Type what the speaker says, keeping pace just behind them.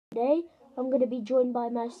Today I'm going to be joined by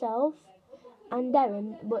myself and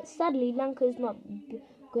Darin, but sadly Lanko's not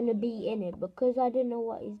going to be in it because I don't know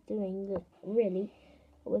what he's doing really.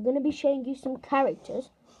 We're going to be showing you some characters.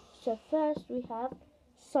 So first we have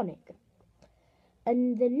Sonic,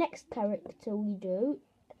 and the next character we do,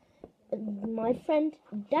 my friend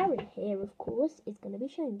Darin here, of course, is going to be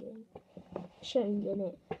showing in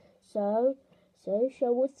it. So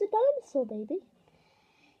show us the dinosaur, baby.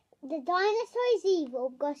 The dinosaur is evil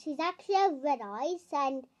because he's actually has red eyes,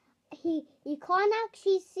 and you can't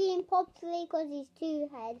actually see him properly because he's two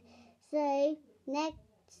heads. So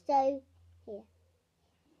here.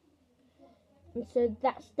 And so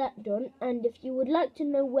that's that done. And if you would like to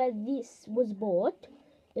know where this was bought,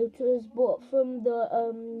 it was bought from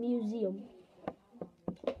the museum.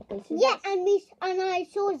 Okay, so yeah, and I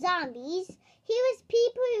saw zombies. He was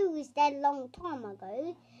people who was dead a long time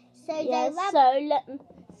ago. So yeah,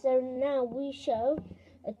 so now we show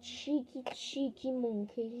a cheeky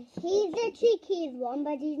monkey. He's the cheekiest one,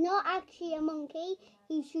 but he's not actually a monkey.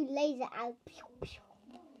 He shoots laser out.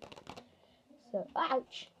 So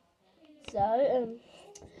ouch. So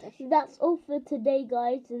that's all for today,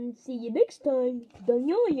 guys, and see you next time.